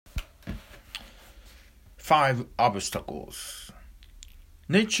5 obstacles.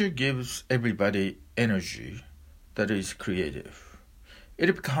 Nature gives everybody energy that is creative. It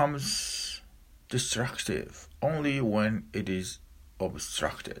becomes destructive only when it is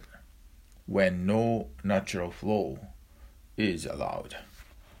obstructed, when no natural flow is allowed.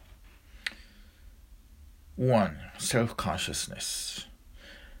 1. Self-consciousness.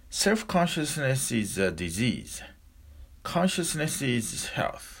 Self-consciousness is a disease. Consciousness is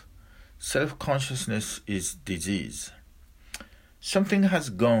health. Self-consciousness is disease. Something has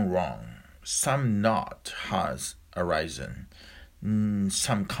gone wrong. Some knot has arisen.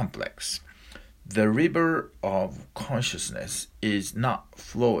 Some complex. The river of consciousness is not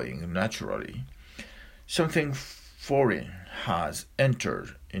flowing naturally. Something foreign has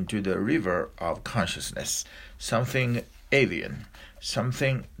entered into the river of consciousness. Something alien.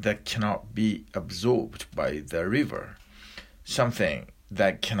 Something that cannot be absorbed by the river. Something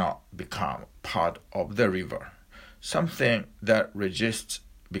that cannot become part of the river. Something that resists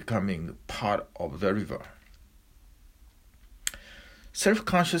becoming part of the river.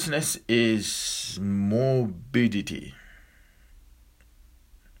 Self-consciousness is morbidity.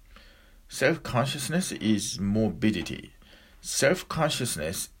 Self-consciousness is morbidity.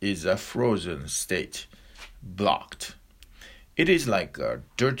 Self-consciousness is a frozen state, blocked. It is like a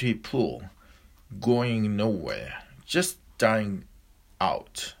dirty pool, going nowhere, just dying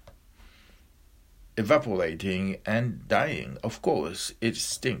out, evaporating and dying. Of course, it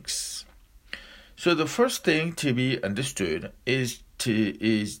stinks. So the first thing to be understood is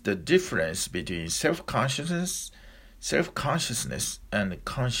the difference between self-consciousness and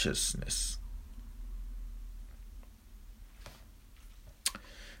consciousness.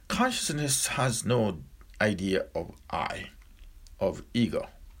 Consciousness has no idea of I, of ego.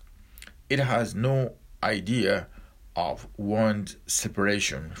 It has no idea of one's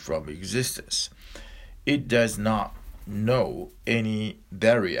separation from existence. It does not know any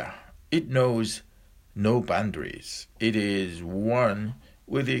barrier. It knows no boundaries. It is one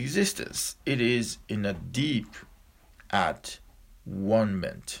with existence. It is in a deep at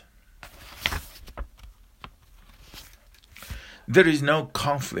one-ment. There is no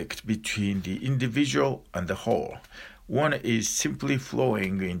conflict between the individual and the whole. One is simply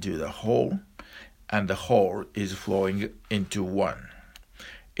flowing into the whole, and the whole is flowing into one.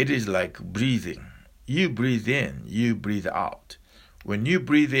 It is like breathing. You breathe in, you breathe out. When you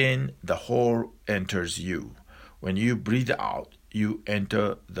breathe in, the whole enters you. When you breathe out, you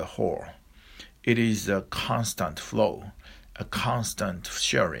enter the whole. It is a constant flow, a constant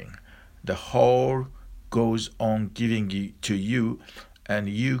sharing. The whole goes on giving to you, and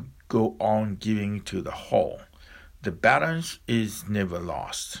you go on giving to the whole. The balance is never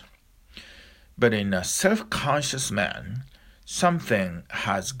lost. But in a self-conscious man, something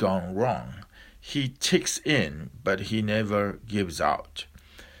has gone wrong. He takes in, but he never gives out.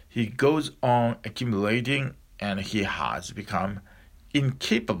 He goes on accumulating, and he has become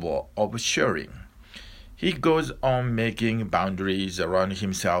incapable of sharing. He goes on making boundaries around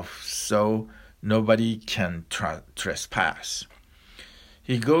himself so nobody can trespass.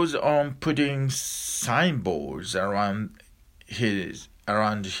 He goes on putting signboards around his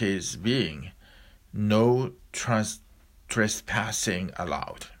being. No trespassing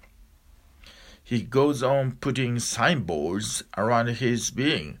allowed. He goes on putting signboards around his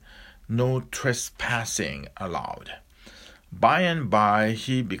being. No trespassing allowed. By and by,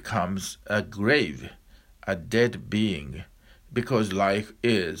 he becomes a grave, a dead being, because life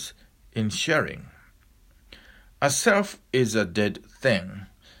is in sharing. A self is a dead thing,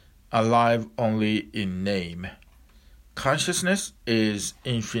 alive only in name. Consciousness is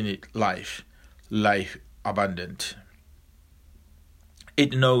infinite life, life abundant.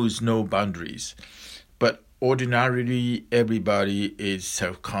 It knows no boundaries, but ordinarily everybody is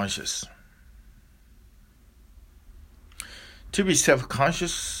self-conscious. To be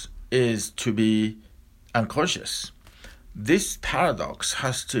self-conscious is to be unconscious. This paradox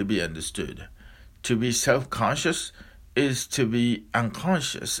has to be understood. To be self-conscious is to be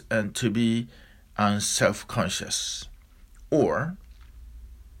unconscious and to be unself-conscious. Or,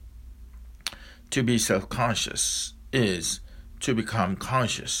 to be self-conscious is to become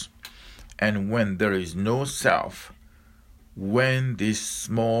conscious. And when there is no self, when this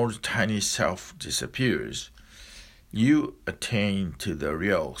small tiny self disappears, you attain to the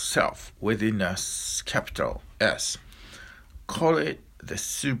real self within a capital S. Call it the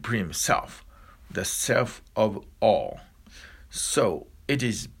supreme self, the self of all. So it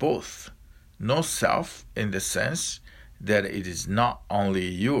is both no self in the sense that it is not only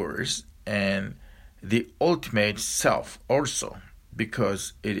yours and the ultimate self also.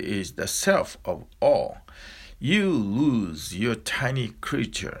 because it is the self of all. You lose your tiny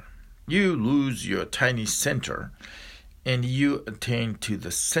creature. You lose your tiny center, and you attain to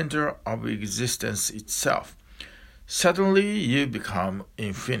the center of existence itself. Suddenly you become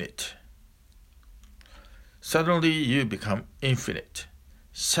infinite. Suddenly you become infinite.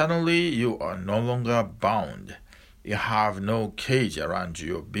 Suddenly you are no longer bound. You have no cage around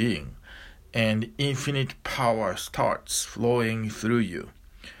your being, and infinite power starts flowing through you.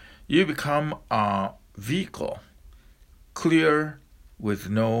 You become a vehicle, clear with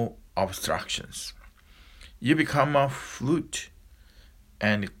no obstructions. You become a flute,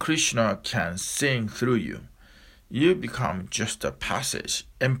 and Krishna can sing through you. You become just a passage,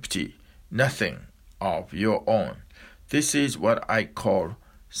 empty, nothing of your own. This is what I call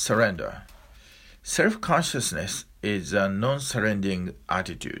surrender. Self-consciousness is a non-surrendering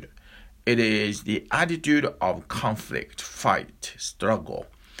attitude. It is the attitude of conflict, fight, struggle.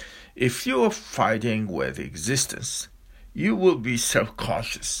 If you are fighting with existence, you will be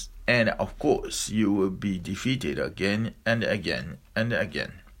self-conscious, and of course, you will be defeated again and again and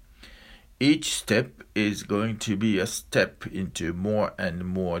again. Each step is going to be a step into more and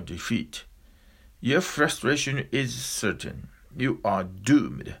more defeat. Your frustration is certain. You are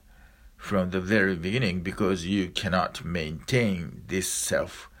doomed from the very beginning because you cannot maintain this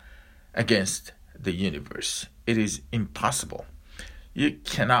self against the universe. It is impossible. You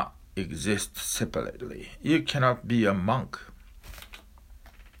cannot exist separately. You cannot be a monk.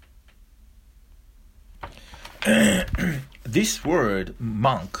 This word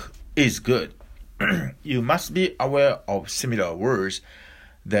monk is good. You must be aware of similar words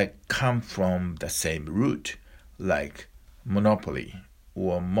that come from the same root, like monopoly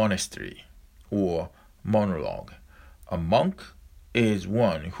or monastery or monologue. A monk is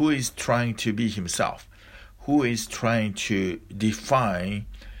one who is trying to be himself, who is trying to define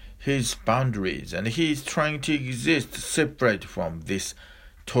his boundaries, and he is trying to exist separate from this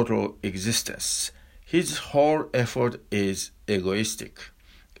total existence. His whole effort is egoistic.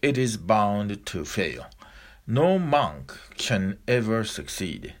 It is bound to fail. No monk can ever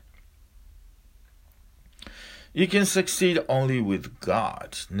succeed. You can succeed only with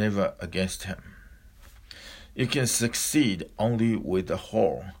God, never against Him. You can succeed only with the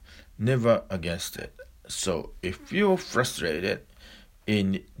whole, never against it. So if you're frustrated,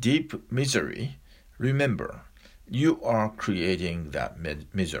 in deep misery, remember, you are creating that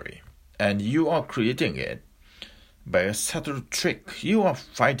misery. And you are creating it by a subtle trick. You are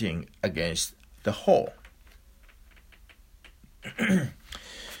fighting against the whole.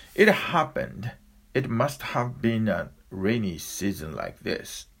 It happened. It must have been a rainy season like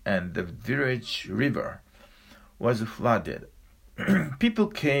this, and the village river was flooded. People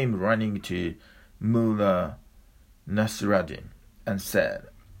came running to Mullah Nasruddin and said,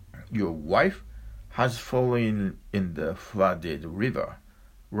 "Your wife has fallen in the flooded river.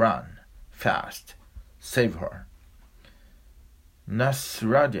 Run, fast, save her."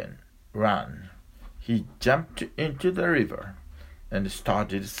 Nasruddin ran. He jumped into the river and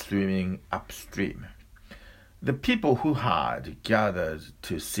started swimming upstream. The people who had gathered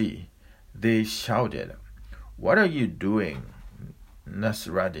to see, they shouted, "What are you doing,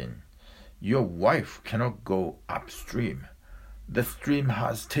 Nasruddin? Your wife cannot go upstream. The stream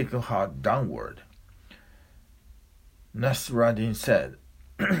has taken her downward." Nasruddin said,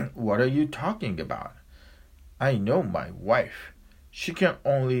 "What are you talking about? I know my wife. She can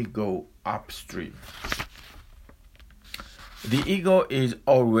only go upstream." The ego is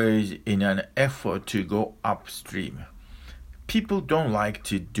always in an effort to go upstream. People don't like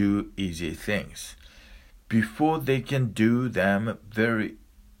to do easy things. Before they can do them,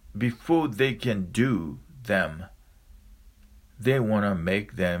 they want to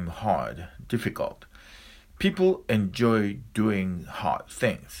make them hard, difficult. People enjoy doing hard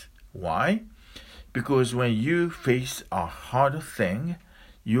things. Why? Because when you face a hard thing,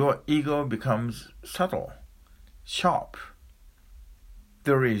 your ego becomes subtle, sharp.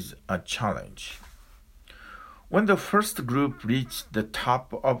 There is a challenge. When the first group reached the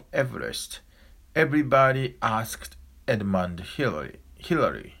top of Everest, everybody asked Edmund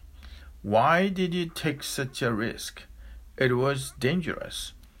Hillary, "Why did you take such a risk? It was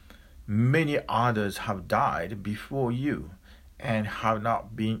dangerous. Many others have died before you and have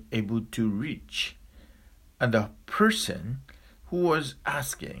not been able to reach." And the person who was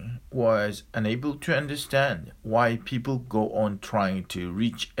asking was unable to understand why people go on trying to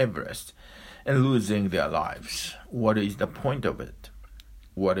reach Everest and losing their lives. What is the point of it?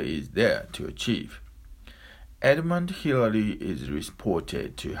 What is there to achieve? Edmund Hillary is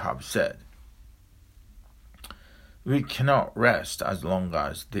reported to have said, We cannot rest as long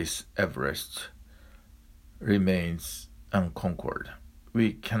as this Everest remains unconquered.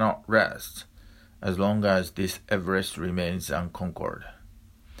 We cannot rest as long as this Everest remains unconquered.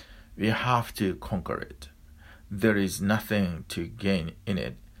 We have to conquer it. There is nothing to gain in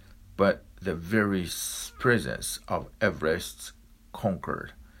it, but the very presence of Everest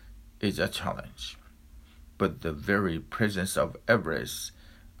conquered is a challenge. But the very presence of Everest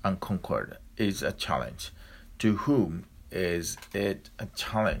unconquered is a challenge. To whom is it a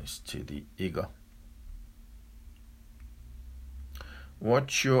challenge? To the ego.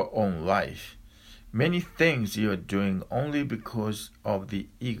 Watch your own life. Many things you are doing only because of the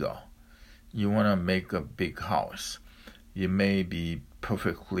ego. You want to make a big house. You may be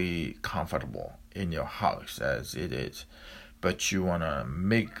perfectly comfortable in your house as it is, but you want to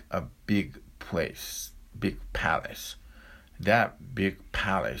make a big place, big palace. That big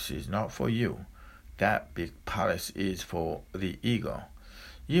palace is not for you. That big palace is for the ego.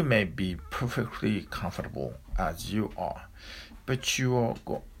 You may be perfectly comfortable as you are, but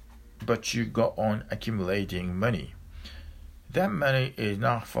you go on accumulating money. That money is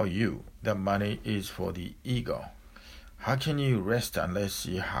not for you. That money is for the ego. How can you rest unless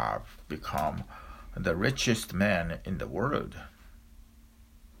you have become the richest man in the world?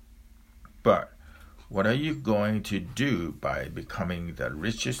 But what are you going to do by becoming the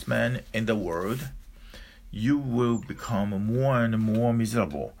richest man in the world? You will become more and more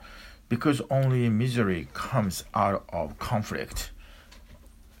miserable, because only misery comes out of conflict.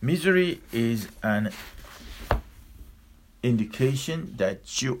 Misery is an indication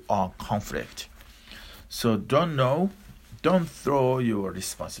that you are conflict. So don't throw your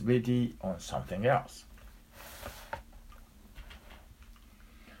responsibility on something else.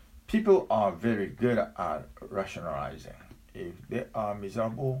 People are very good at rationalizing. If they are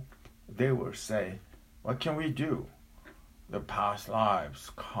miserable, they will say, what can we do? The past lives,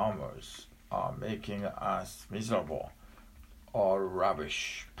 karmas, are making us miserable. Or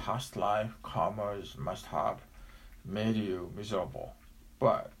rubbish. Past life, karmas must have made you miserable.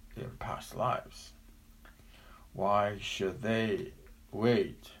 But in past lives, why should they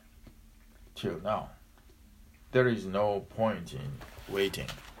wait till now? There is no point in waiting.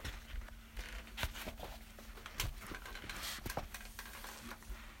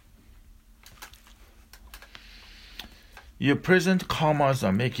 Your present karmas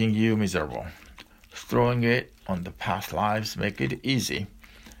are making you miserable. Throwing it on the past lives make it easy.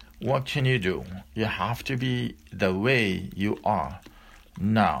 What can you do? You have to be the way you are.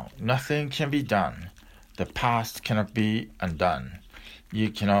 Now, nothing can be done. The past cannot be undone.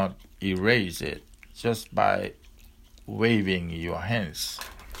 You cannot erase it just by waving your hands.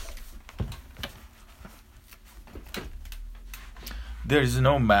 There is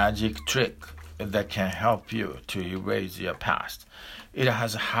no magic trick that can help you to erase your past. It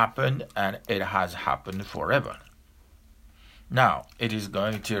has happened, and it has happened forever. Now, it is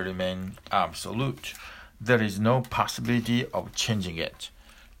going to remain absolute. There is no possibility of changing it.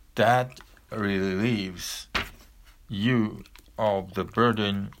 That relieves you of the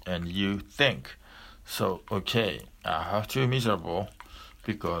burden, and you think, so, okay, I have to be miserable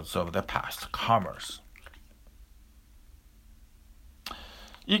because of the past karmas.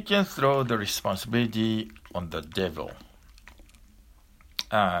 You can throw the responsibility on the devil.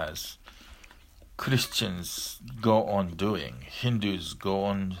 As Christians go on doing, Hindus go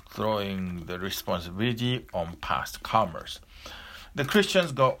on throwing the responsibility on past karmas. The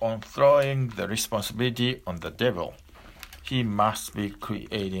Christians go on throwing the responsibility on the devil. He must be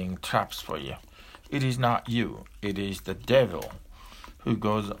creating traps for you. It is not you, it is the devil who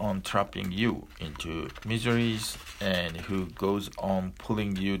goes on trapping you into miseries and who goes on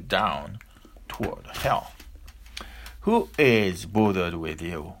pulling you down toward hell. Who is bothered with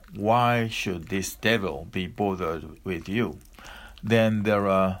you? Why should this devil be bothered with you? Then there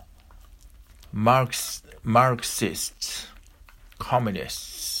are Marxists,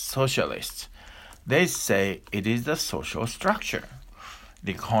 communists, socialists. They say it is the social structure,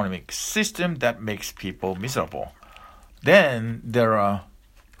 the economic system that makes people miserable. Then there are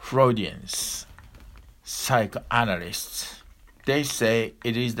Freudians, psychoanalysts. They say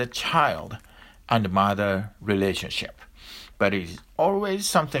it is the child and mother relationship. But it is always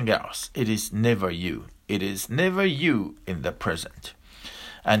something else. It is never you. It is never you in the present.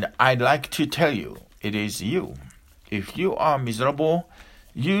 And I'd like to tell you, it is you. If you are miserable,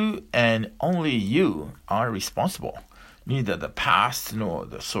 you and only you are responsible. Neither the past, nor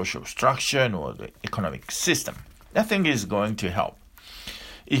the social structure, nor the economic system. Nothing is going to help.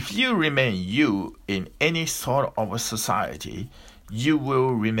 If you remain you in any sort of a society, you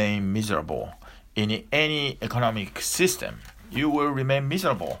will remain miserable. In any economic system, you will remain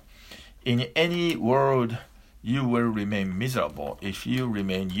miserable. In any world, you will remain miserable if you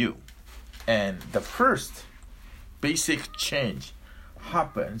remain you. And the first basic change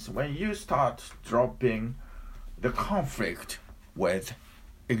happens when you start dropping the conflict with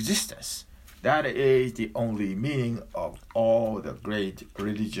existence. That is the only meaning of all the great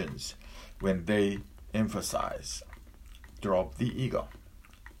religions when they emphasize drop the ego.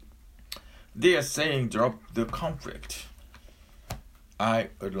 They are saying drop the conflict. I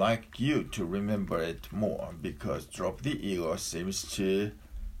would like you to remember it more because drop the ego seems too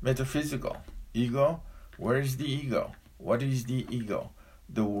metaphysical. Ego? Where is the ego? What is the ego?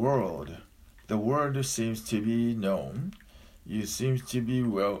 The world. The world seems to be known. You seem to be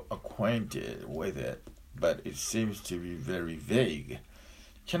well acquainted with it, but it seems to be very vague.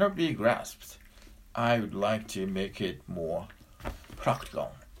 Cannot be grasped. I would like to make it more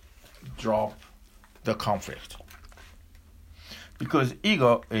practical. Drop the conflict. Because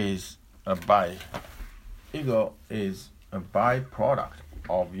ego is a byproduct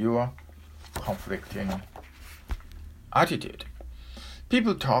of your conflicting attitude.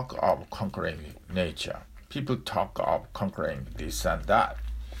 People talk of conquering nature. People talk of conquering this and that.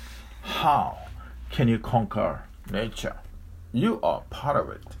 How can you conquer nature? You are part of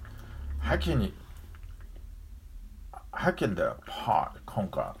it. How can the part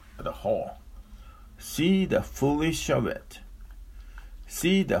conquer the whole? See the foolish of it.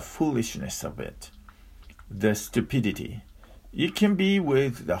 See the foolishness of it. The stupidity. You can be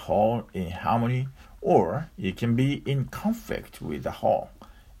with the whole in harmony, or you can be in conflict with the whole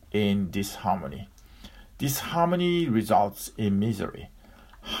in disharmony. Disharmony results in misery.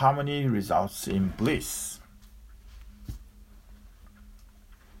 Harmony results in bliss.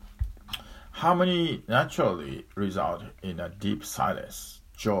 Harmony naturally results in a deep silence,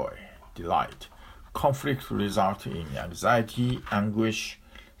 joy, delight. Conflict results in anxiety, anguish,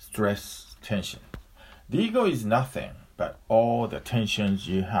 stress, tension. The ego is nothing but all the tensions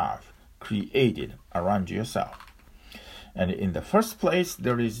you have created around yourself. And in the first place,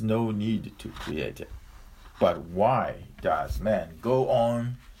 there is no need to create it. But why does man go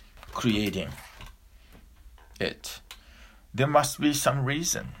on creating it? There must be some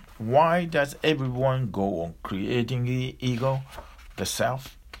reason. Why does everyone go on creating the ego, the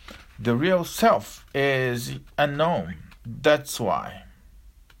self? The real self is unknown. That's why.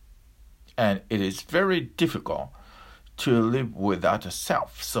 And it is very difficult to live without a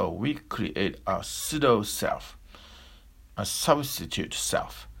self. So we create a pseudo-self, a substitute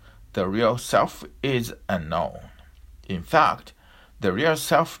self. The real self is unknown. In fact, the real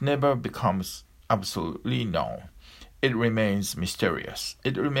self never becomes absolutely known. It remains mysterious.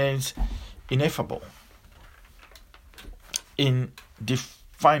 It remains ineffable,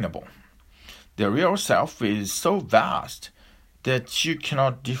 indefinable. The real self is so vast that you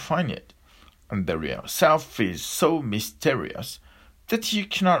cannot define it. And the real self is so mysterious that you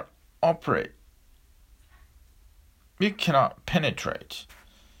cannot operate. You cannot penetrate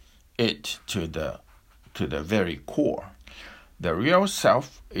it to the very core. The real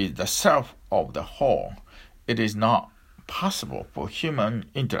self is the self of the whole. It is not possible for human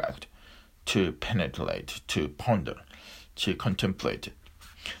intellect to penetrate, to ponder, to contemplate it.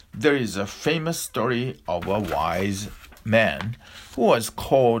 There is a famous story of a wise man who was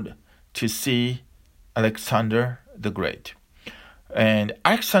called to see Alexander the Great. And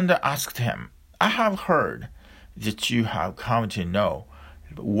Alexander asked him, I have heard that you have come to know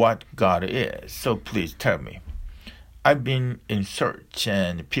what God is, so please tell me. I've been in search,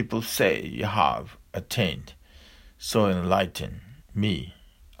 and people say you have attained. So enlighten me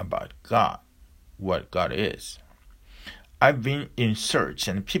about God, what God is. I've been in search,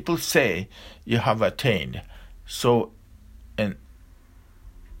 and people say you have attained. So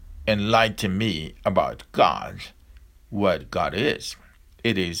enlighten me about God, what God is.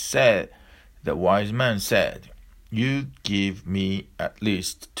 It is said, the wise man said, you give me at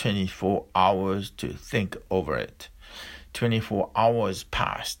least 24 hours to think over it. 24 hours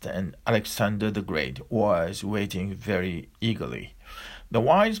passed, and Alexander the Great was waiting very eagerly. The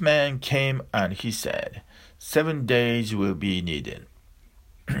wise man came and he said, 7 days will be needed.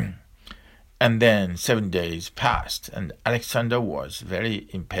 And then 7 days passed, and Alexander was very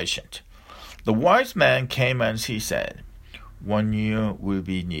impatient. The wise man came and he said, 1 year will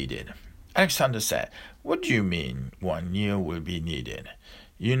be needed. Alexander said, what do you mean 1 year will be needed?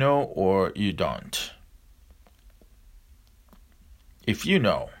 You know or you don't? If you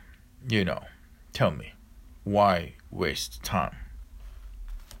know, you know. Tell me, why waste time?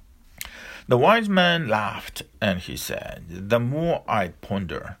 The wise man laughed and he said, the more I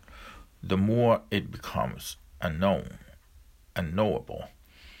ponder, the more it becomes unknowable.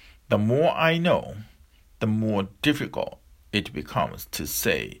 The more I know, the more difficult it becomes to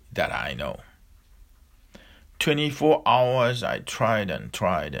say that I know. 24 hours I tried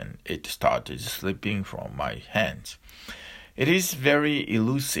and it started slipping from my hands. It is very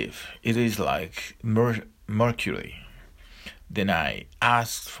elusive. It is like mercury. Then I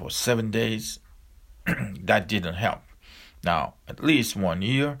asked for 7 days. That didn't help. Now, at least 1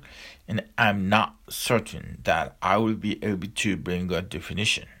 year, and I'm not certain that I will be able to bring a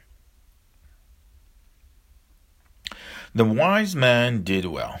definition. The wise man did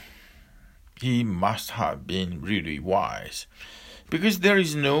well. He must have been really wise, because there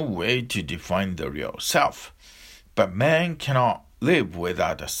is no way to define the real self. But man cannot live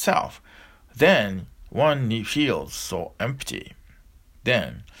without a self. Then one feels so empty.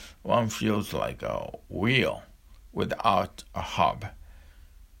 Then one feels like a wheel without a hub.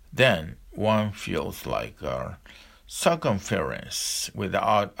 Then one feels like a circumference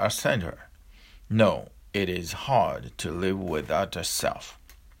without a center. No, it is hard to live without a self.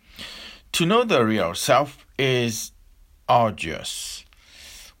 To know the real self is arduous.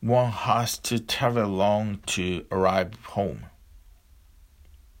 One has to travel long to arrive home.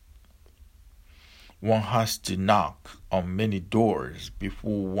 One has to knock on many doors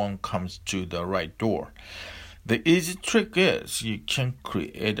before one comes to the right door. The easy trick is you can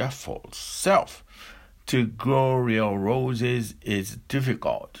create a false self. To grow real roses is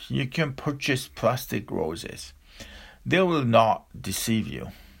difficult. You can purchase plastic roses. They will not deceive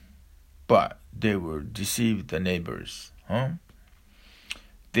you, but they will deceive the neighbors.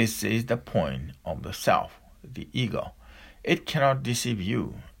 This is the point of the self, the ego. It cannot deceive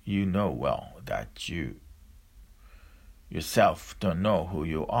you. You know well that you yourself don't know who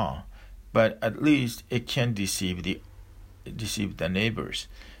you are, but at least it can deceive the neighbors.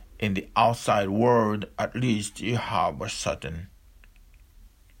 In the outside world, at least you have a certain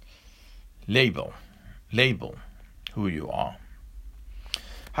label who you are.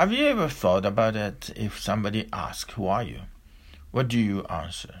 Have you ever thought about it? If somebody asks, who are you? What do you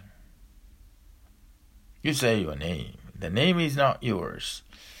answer? You say your name. The name is not yours,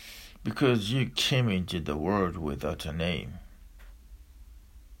 because you came into the world without a name.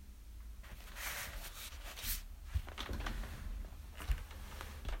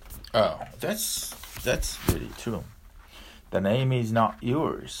 Oh, that's really true. The name is not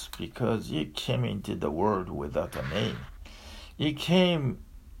yours because you came into the world without a name. You came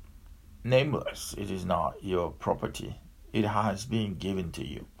nameless. It is not your property. It has been given to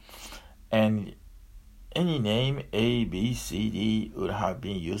you. And any name A, B, C, D would have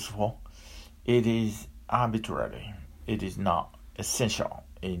been useful. It is arbitrary. It is not essential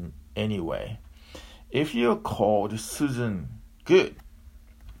in any way. If you're called Susan, good.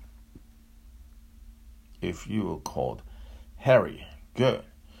 If you were called Harry, good.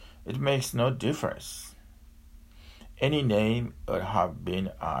 It makes no difference. Any name would have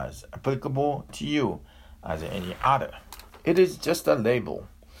been as applicable to you as any other. It is just a label.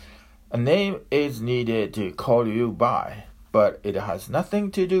 A name is needed to call you by, but it has nothing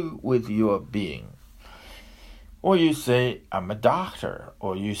to do with your being. Or you say, I'm a doctor,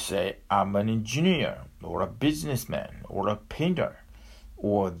 or you say, I'm an engineer, or a businessman, or a painter,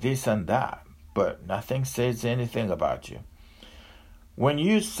 or this and that, but nothing says anything about you. When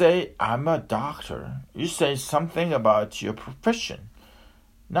you say, I'm a doctor, you say something about your profession,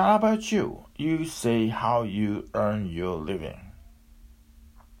 not about you. You say how you earn your living.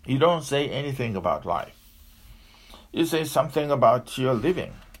 You don't say anything about life. You say something about your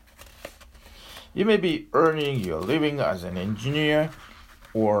living. You may be earning your living as an engineer,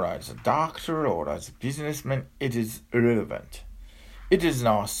 or as a doctor, or as a businessman. It is irrelevant. It does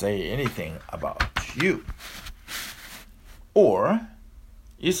not say anything about you. Or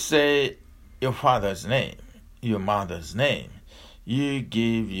you say your father's name, your mother's name. You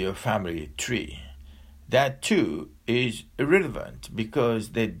give your family a tree. That too is irrelevant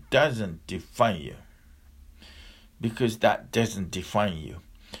because that doesn't define you.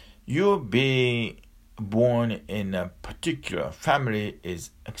 You being born in a particular family is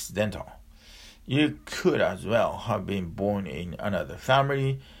accidental. You could as well have been born in another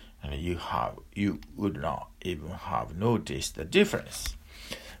family, and you would not even have noticed the difference.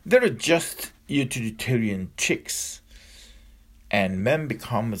 They're just utilitarian tricks, and man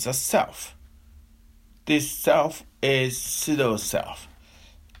becomes a self. This self is pseudo-self,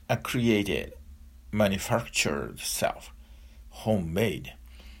 a created, manufactured self, homemade,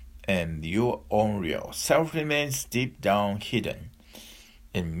 and your own real self remains deep down hidden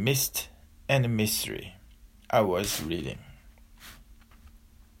in mist and mystery. I was reading.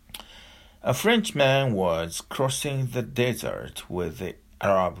 A Frenchman was crossing the desert with the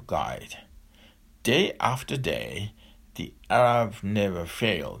Arab guide. Day after day, the Arab never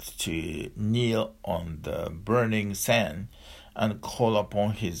failed to kneel on the burning sand and call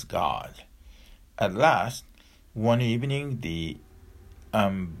upon his God. At last, one evening, the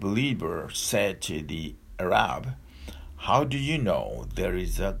unbeliever said to the Arab, "How do you know there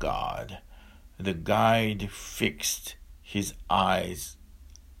is a God?" The guide fixed his eye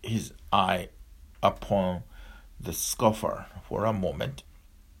upon the scoffer for a moment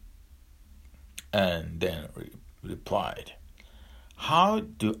and then replied, "How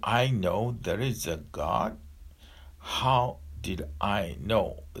do I know there is a God? How did I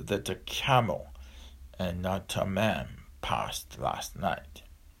know that a camel and not a man passed last night?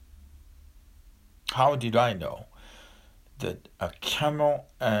 How did I know that a camel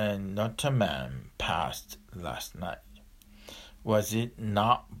and not a man passed last night? Was it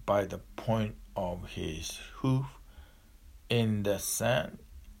not by the point of his hoof in the sand,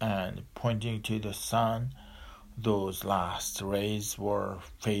 and pointing to the sun, those last rays were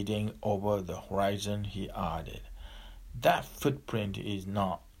fading over the horizon?" He added, "That footprint is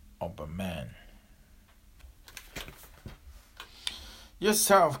not of a man."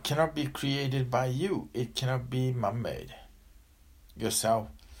 Yourself cannot be created by you. It cannot be man-made. Yourself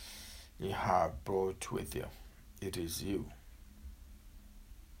you have brought with you. It is you.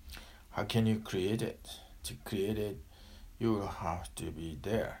 How can you create it? To create it, you will have to be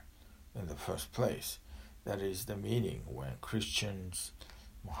there in the first place. That is the meaning when Christians,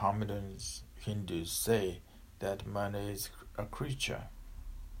 Mohammedans, Hindus say that man is a creature.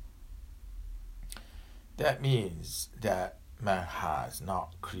 That means that man has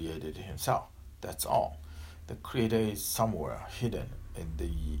not created himself. That's all. The creator is somewhere hidden in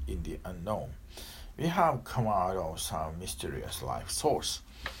the unknown. We have come out of some mysterious life source.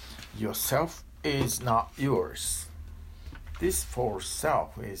 Yourself is not yours. This false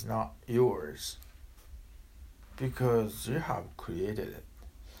self is not yours because you have created it,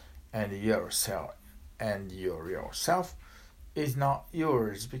 and yourself and your real self is not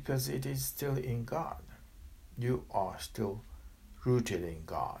yours because it is still in God. You are still rooted in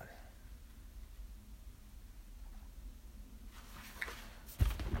God.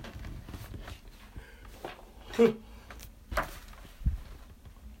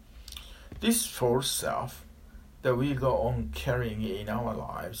 This false self that we go on carrying in our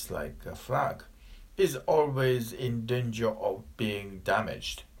lives like a flag is always in danger of being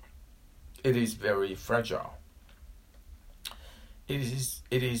damaged. It is very fragile. It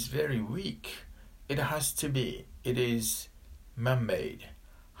is very weak. It has to be. It is man-made.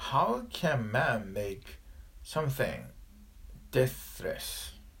 How can man make something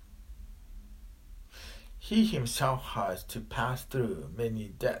deathless? He himself has to pass through many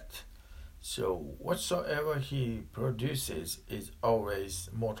deaths. So whatsoever he produces is always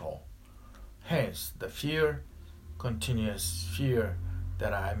mortal. Hence the fear, continuous fear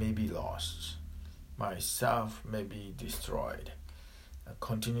that I may be lost, myself may be destroyed. A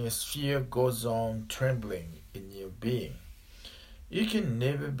continuous fear goes on trembling in your being. You can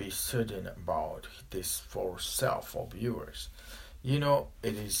never be certain about this false self of yours. You know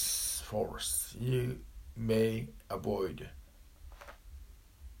it is false. You may avoid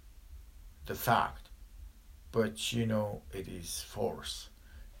the fact, but you know it is false.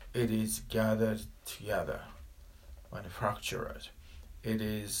 It is gathered together, manufactured. It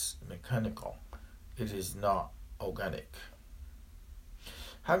is mechanical. It is not organic.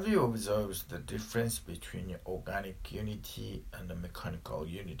 Have you observed the difference between organic unity and the mechanical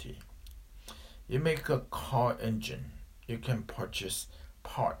unity? You make a car engine. You can purchase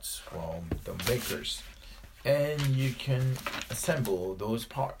parts from the makers, and you can assemble those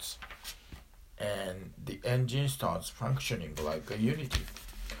parts, and the engine starts functioning like a unity.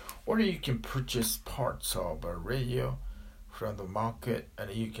 Or you can purchase parts of a radio from the market,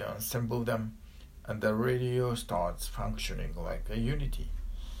 and you can assemble them, and the radio starts functioning like a unity.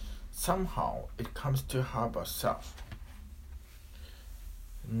 Somehow it comes to have a self.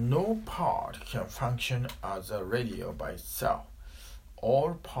 No part can function as a radio by itself.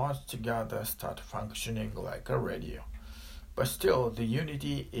 All parts together start functioning like a radio. But still, the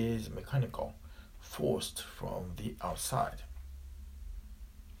unity is mechanical, forced from the outside.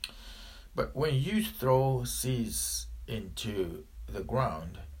 But when you throw seeds into the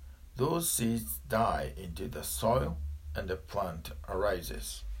ground, those seeds die into the soil and the plant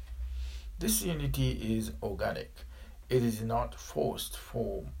arises. This unity is organic. It is not forced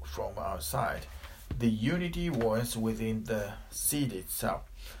from outside. The unity was within the seed itself.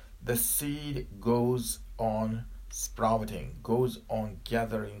 The seed goes on sprouting, goes on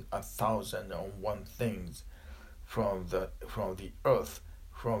gathering 1,001 things from the earth,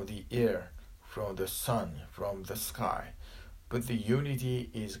 from the air, from the sun, from the sky, but the unity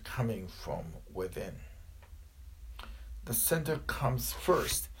is coming from within. The center comes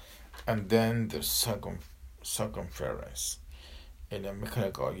first, and then the circumference. In a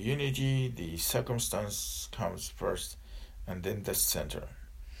mechanical unity, the circumstance comes first, and then the center.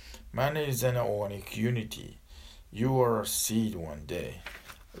 Man is an organic unity. You are a seed one day,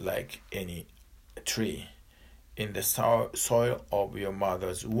 like any tree. In the soil of your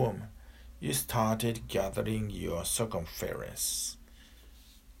mother's womb, you started gathering your circumference.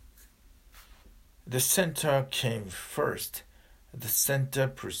 The center came first. The center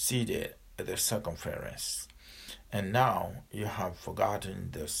preceded the circumference. And now you have forgotten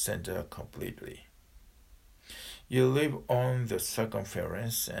the center completely. You live on the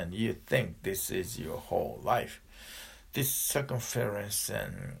circumference and you think this is your whole life. This circumference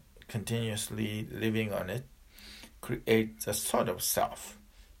and continuously living on it creates a sort of self,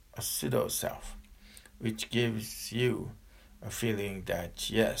 a pseudo-self, which gives you a feeling that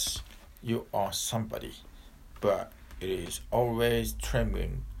yes, you are somebody, but it is always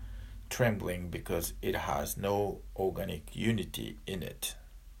trembling because it has no organic unity in it.